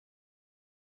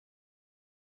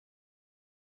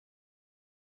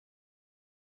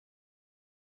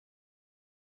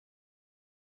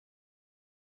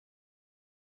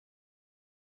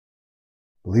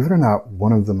Believe it or not,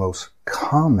 one of the most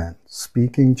common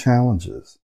speaking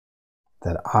challenges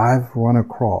that I've run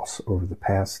across over the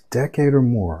past decade or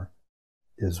more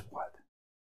is what?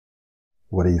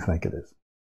 What do you think it is?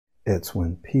 It's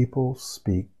when people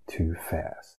speak too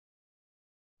fast.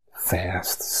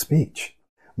 Fast speech.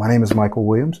 My name is Michael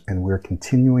Williams, and we're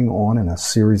continuing on in a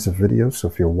series of videos. So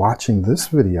if you're watching this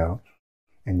video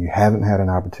and you haven't had an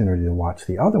opportunity to watch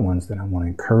the other ones, then I want to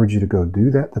encourage you to go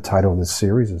do that. The title of this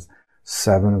series is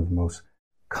 7 of the most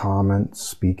common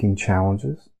speaking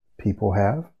challenges people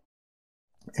have.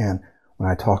 And when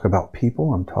I talk about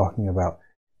people, I'm talking about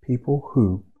people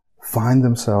who find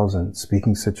themselves in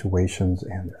speaking situations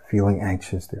and they're feeling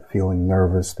anxious, they're feeling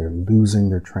nervous, they're losing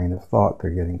their train of thought,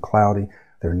 they're getting cloudy,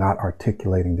 they're not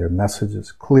articulating their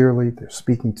messages clearly, they're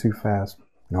speaking too fast,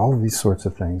 and all of these sorts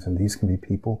of things. And these can be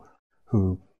people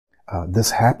who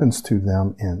this happens to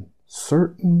them in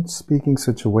certain speaking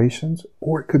situations,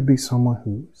 or it could be someone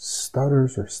who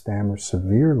stutters or stammers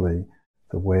severely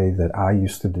the way that I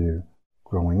used to do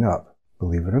growing up,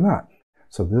 believe it or not.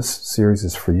 So this series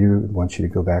is for you. I want you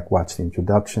to go back, watch the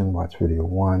introduction, watch video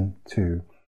 1, 2,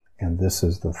 and this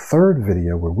is the third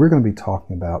video where we're going to be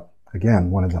talking about, again,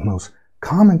 one of the most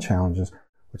common challenges,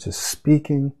 which is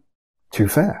speaking too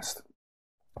fast.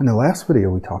 In the last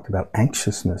video, we talked about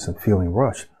anxiousness and feeling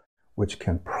rushed, which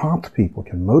can prompt people,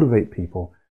 can motivate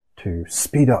people to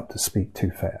speed up, to speak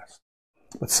too fast.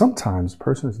 But sometimes a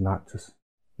person is not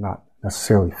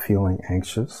necessarily feeling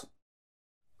anxious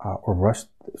or rushed.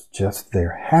 It's just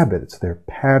their habit. It's their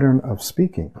pattern of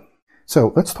speaking.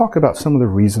 So let's talk about some of the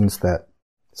reasons that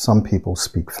some people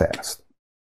speak fast.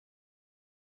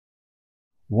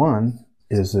 One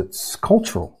is it's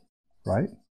cultural, right?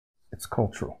 It's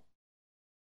cultural.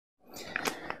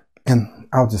 And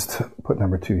I'll just put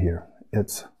number 2 here.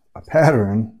 It's a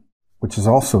pattern, which is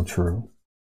also true.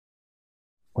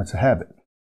 It's a habit,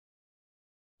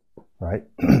 right?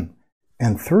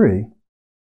 And 3,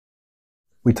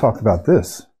 we talked about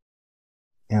this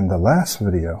in the last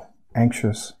video,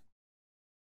 anxious,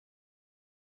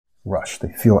 rushed.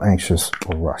 They feel anxious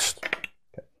or rushed.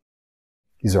 Okay.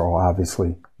 These are all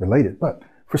obviously related, but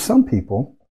for some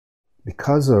people,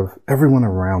 because of everyone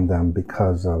around them,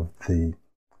 because of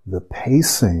the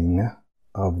pacing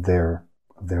of their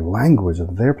language,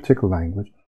 of their particular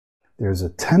language, there's a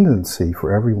tendency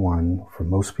for everyone, for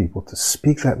most people, to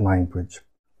speak that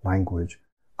language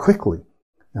quickly.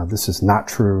 Now, this is not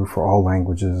true for all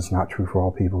languages. It's not true for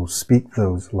all people who speak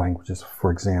those languages.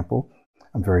 For example,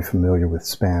 I'm very familiar with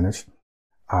Spanish.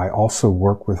 I also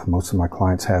work with, most of my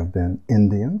clients have been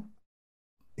Indian,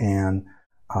 and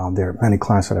there are many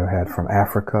clients that I've had from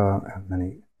Africa, and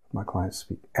many of my clients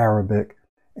speak Arabic,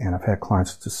 and I've had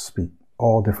clients just speak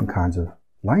all different kinds of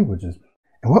languages.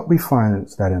 And what we find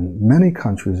is that in many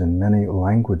countries, in many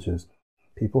languages,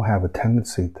 people have a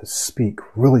tendency to speak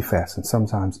really fast, and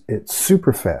sometimes it's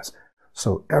super fast.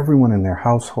 So everyone in their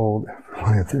household,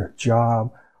 everyone at their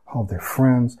job, all their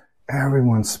friends,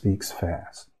 everyone speaks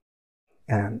fast.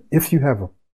 And if you have a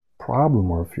problem,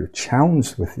 or if you're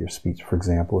challenged with your speech, for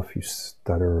example, if you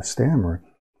stutter or stammer,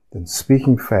 then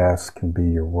speaking fast can be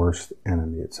your worst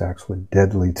enemy. It's actually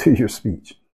deadly to your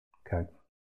speech. Okay.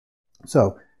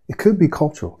 So it could be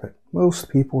cultural, that most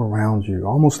people around you,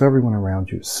 almost everyone around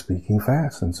you, is speaking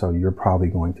fast, and so you're probably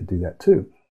going to do that too.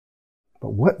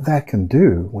 But what that can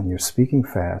do when you're speaking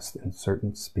fast in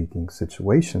certain speaking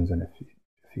situations, and if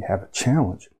you have a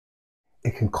challenge,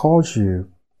 it can cause you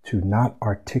to not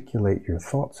articulate your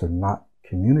thoughts or not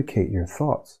communicate your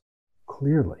thoughts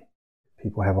clearly.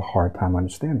 People have a hard time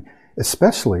understanding,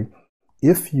 especially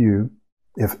if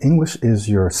English is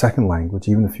your second language,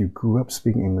 even if you grew up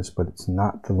speaking English, but it's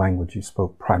not the language you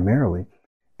spoke primarily,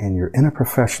 and you're in a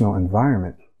professional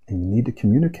environment and you need to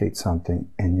communicate something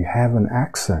and you have an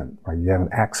accent, right? You have an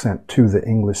accent to the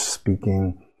English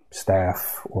speaking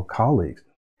staff or colleagues.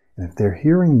 And if they're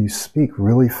hearing you speak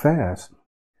really fast,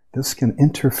 this can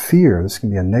interfere. This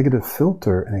can be a negative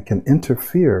filter, and it can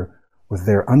interfere with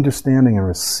their understanding and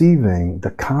receiving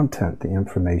the content, the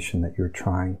information that you're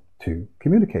trying to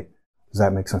communicate. Does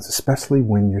that make sense? Especially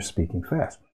when you're speaking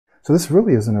fast. So this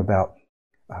really isn't about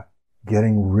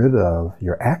getting rid of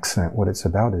your accent. What it's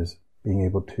about is being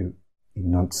able to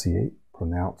enunciate,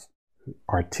 pronounce,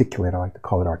 articulate. I like to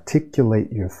call it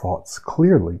articulate your thoughts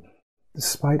clearly,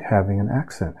 despite having an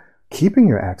accent. Keeping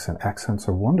your accent. Accents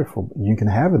are wonderful. You can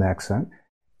have an accent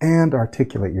and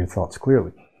articulate your thoughts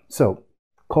clearly. So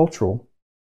cultural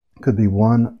could be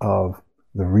one of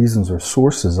the reasons or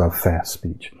sources of fast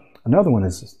speech. Another one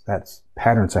is that's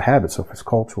patterns of habit. So if it's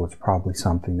cultural, it's probably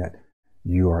something that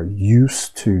you are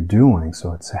used to doing.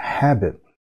 So it's a habit.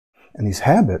 And these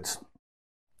habits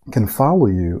can follow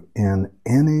you in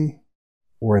any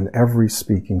or in every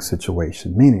speaking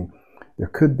situation, meaning there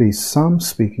could be some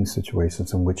speaking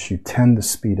situations in which you tend to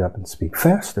speed up and speak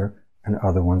faster and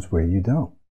other ones where you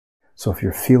don't. So if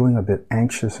you're feeling a bit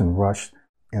anxious and rushed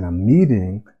in a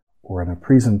meeting or in a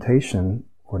presentation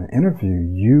or an interview,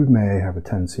 you may have a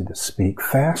tendency to speak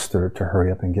faster to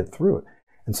hurry up and get through it.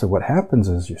 And so what happens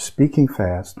is you're speaking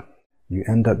fast, you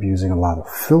end up using a lot of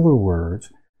filler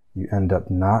words, you end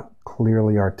up not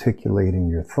clearly articulating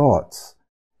your thoughts,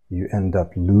 you end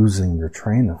up losing your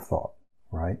train of thought,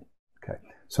 right? Okay,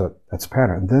 so that's a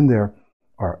pattern. And then there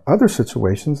are other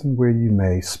situations in where you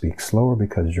may speak slower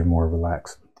because you're more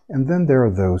relaxed. And then there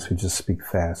are those who just speak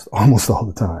fast almost all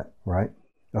the time, right?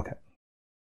 Okay.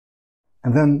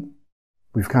 And then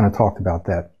we've kind of talked about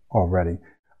that already.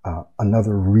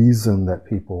 Another reason that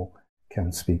people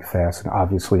can speak fast, and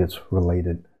obviously it's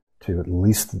related to at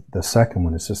least the second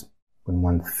one, is just when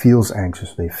one feels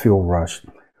anxious, they feel rushed,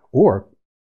 or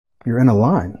you're in a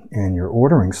line and you're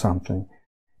ordering something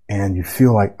and you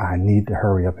feel like I need to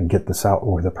hurry up and get this out,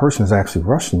 or the person is actually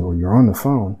rushing you, or you're on the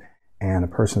phone and a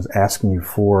person is asking you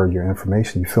for your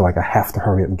information. You feel like I have to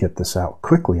hurry up and get this out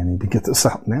quickly. I need to get this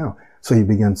out now. So you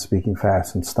begin speaking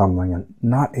fast and stumbling and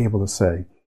not able to say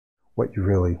what you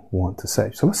really want to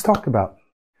say. So let's talk about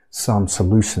some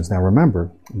solutions. Now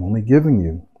remember, I'm only giving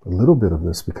you a little bit of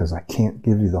this because I can't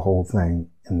give you the whole thing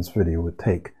in this video. It would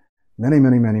take many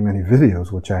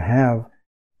videos, which I have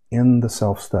in the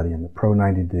self-study, in the Pro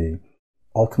 90D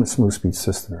Ultimate Smooth Speech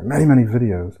System. There are many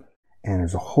videos, and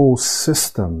there's a whole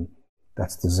system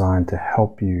that's designed to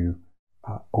help you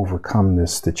overcome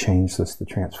this, to change this, to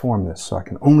transform this. So I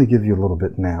can only give you a little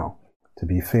bit now, to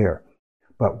be fair.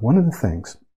 But one of the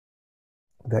things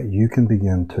that you can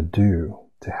begin to do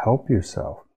to help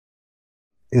yourself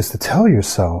is to tell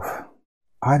yourself,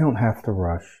 I don't have to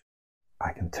rush.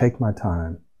 I can take my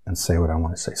time and say what I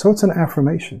want to say. So it's an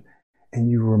affirmation. And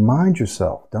you remind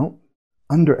yourself, don't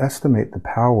underestimate the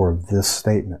power of this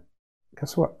statement.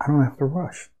 Guess what? I don't have to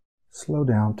rush. Slow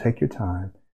down, take your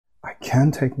time. I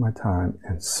can take my time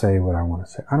and say what I want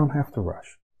to say. I don't have to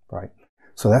rush, right?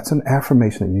 So that's an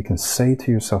affirmation that you can say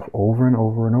to yourself over and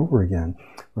over and over again.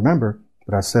 Remember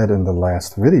what I said in the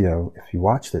last video, if you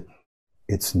watched it,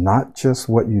 it's not just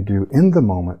what you do in the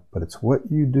moment, but it's what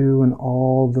you do in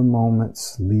all the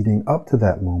moments leading up to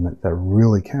that moment that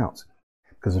really counts.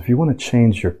 Because if you want to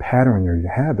change your pattern or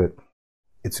your habit,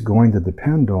 it's going to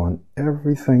depend on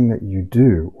everything that you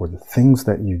do, or the things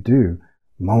that you do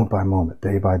moment by moment,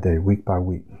 day by day, week by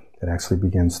week, that actually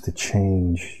begins to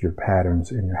change your patterns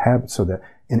and your habits, so that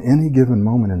in any given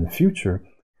moment in the future,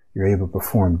 you're able to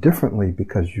perform differently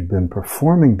because you've been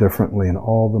performing differently in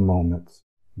all the moments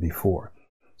before.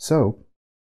 So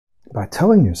by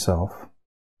telling yourself,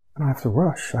 I don't have to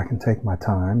rush, I can take my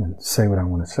time and say what I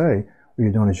want to say, what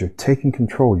you're doing is you're taking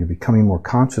control. You're becoming more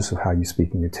conscious of how you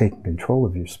speak, and you're taking control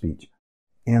of your speech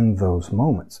in those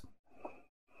moments.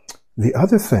 The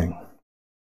other thing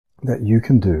that you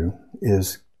can do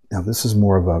is, now this is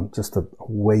more of just a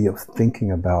way of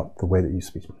thinking about the way that you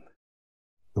speak.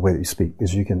 The way that you speak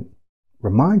is you can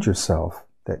remind yourself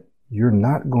that you're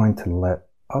not going to let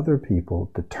other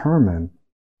people determine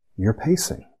your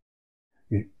pacing.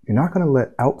 You're not going to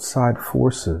let outside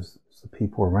forces, the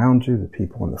people around you, the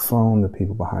people on the phone, the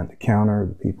people behind the counter,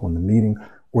 the people in the meeting,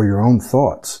 or your own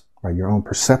thoughts, right? Your own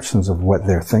perceptions of what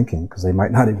they're thinking, because they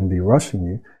might not even be rushing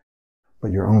you,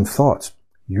 but your own thoughts.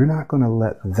 You're not going to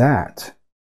let that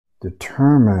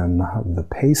determine the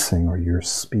pacing or your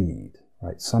speed,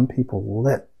 right? Some people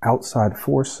let outside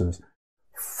forces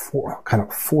kind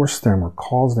of force them or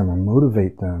cause them or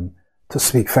motivate them to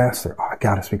speak faster. Oh, I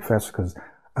got to speak faster because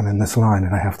I'm in this line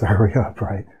and I have to hurry up,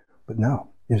 right? But no.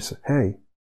 You say, hey,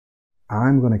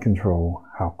 I'm going to control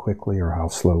how quickly or how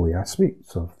slowly I speak.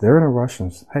 So if they're in a rush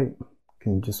and say, hey,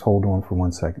 can you just hold on for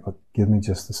 1 second? Or give me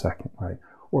just a second, right?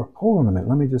 Or hold on a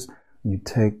minute. You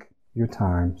take your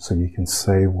time so you can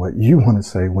say what you want to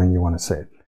say when you want to say it.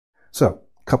 So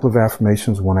a couple of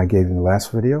affirmations, one I gave in the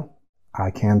last video.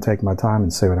 I can take my time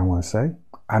and say what I want to say.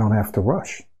 I don't have to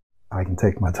rush. I can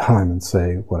take my time and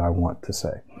say what I want to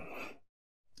say.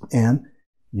 And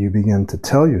you begin to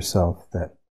tell yourself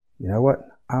that, you know what?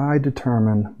 I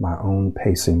determine my own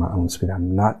pacing, my own speed.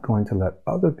 I'm not going to let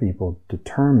other people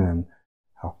determine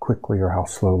how quickly or how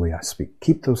slowly I speak.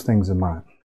 Keep those things in mind.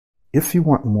 If you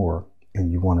want more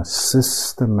and you want a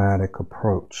systematic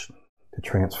approach to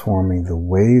transforming the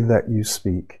way that you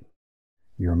speak,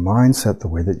 your mindset, the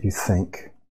way that you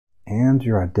think, and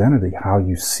your identity, how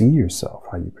you see yourself,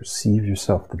 how you perceive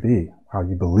yourself to be, how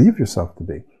you believe yourself to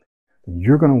be,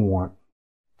 you're going to want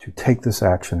to take this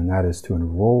action, and that is to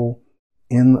enroll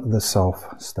in the Self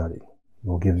study.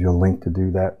 We'll give you a link to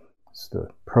do that. It's the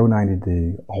Pro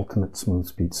 90D Ultimate Smooth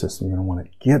Speech System. You're going to want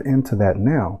to get into that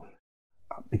now,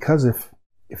 because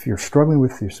if you're struggling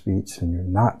with your speech and you're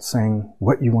not saying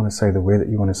what you want to say the way that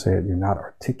you want to say it, you're not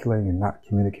articulating, you're not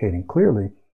communicating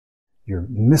clearly, you're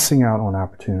missing out on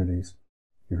opportunities,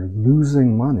 you're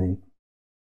losing money,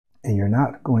 and you're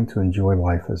not going to enjoy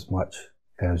life as much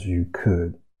as you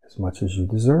could, as much as you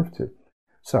deserve to.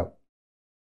 So,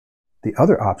 the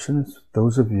other option is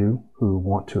those of you who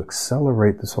want to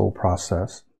accelerate this whole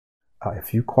process.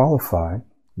 If you qualify,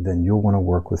 then you'll want to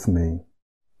work with me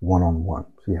one-on-one.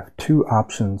 So you have two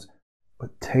options,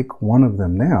 but take one of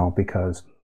them now because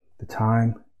the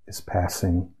time is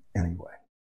passing anyway.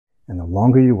 And the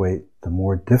longer you wait, the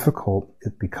more difficult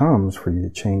it becomes for you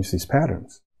to change these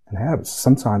patterns and habits.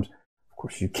 Sometimes, of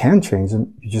course, you can change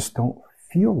them. You just don't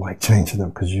feel like changing them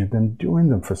because you've been doing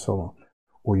them for so long.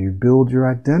 Or you build your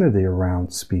identity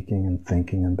around speaking and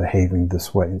thinking and behaving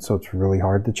this way. And so it's really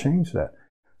hard to change that.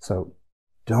 So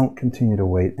don't continue to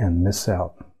wait and miss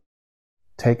out.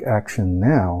 Take action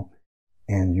now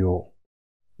and you'll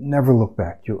never look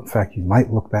back. In fact, you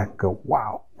might look back and go,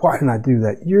 wow, why didn't I do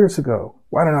that years ago?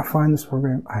 Why didn't I find this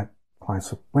program? I had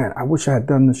clients say, man, I wish I had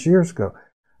done this years ago.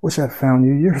 I wish I had found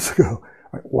you years ago.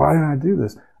 Like, why didn't I do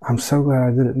this? I'm so glad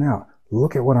I did it now.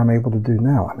 Look at what I'm able to do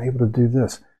now. I'm able to do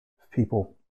this.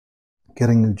 People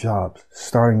getting new jobs,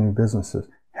 starting new businesses,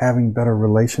 having better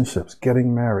relationships,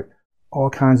 getting married, all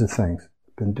kinds of things.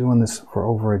 I've been doing this for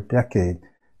over a decade,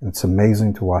 and it's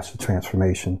amazing to watch the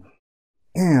transformation.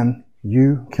 And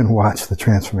you can watch the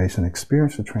transformation,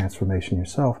 experience the transformation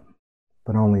yourself,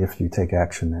 but only if you take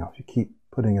action now. If you keep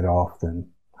putting it off, then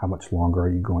how much longer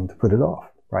are you going to put it off,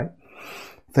 right?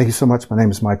 Thank you so much. My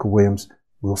name is Michael Williams.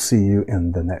 We'll see you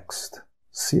in the next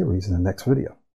series, in the next video.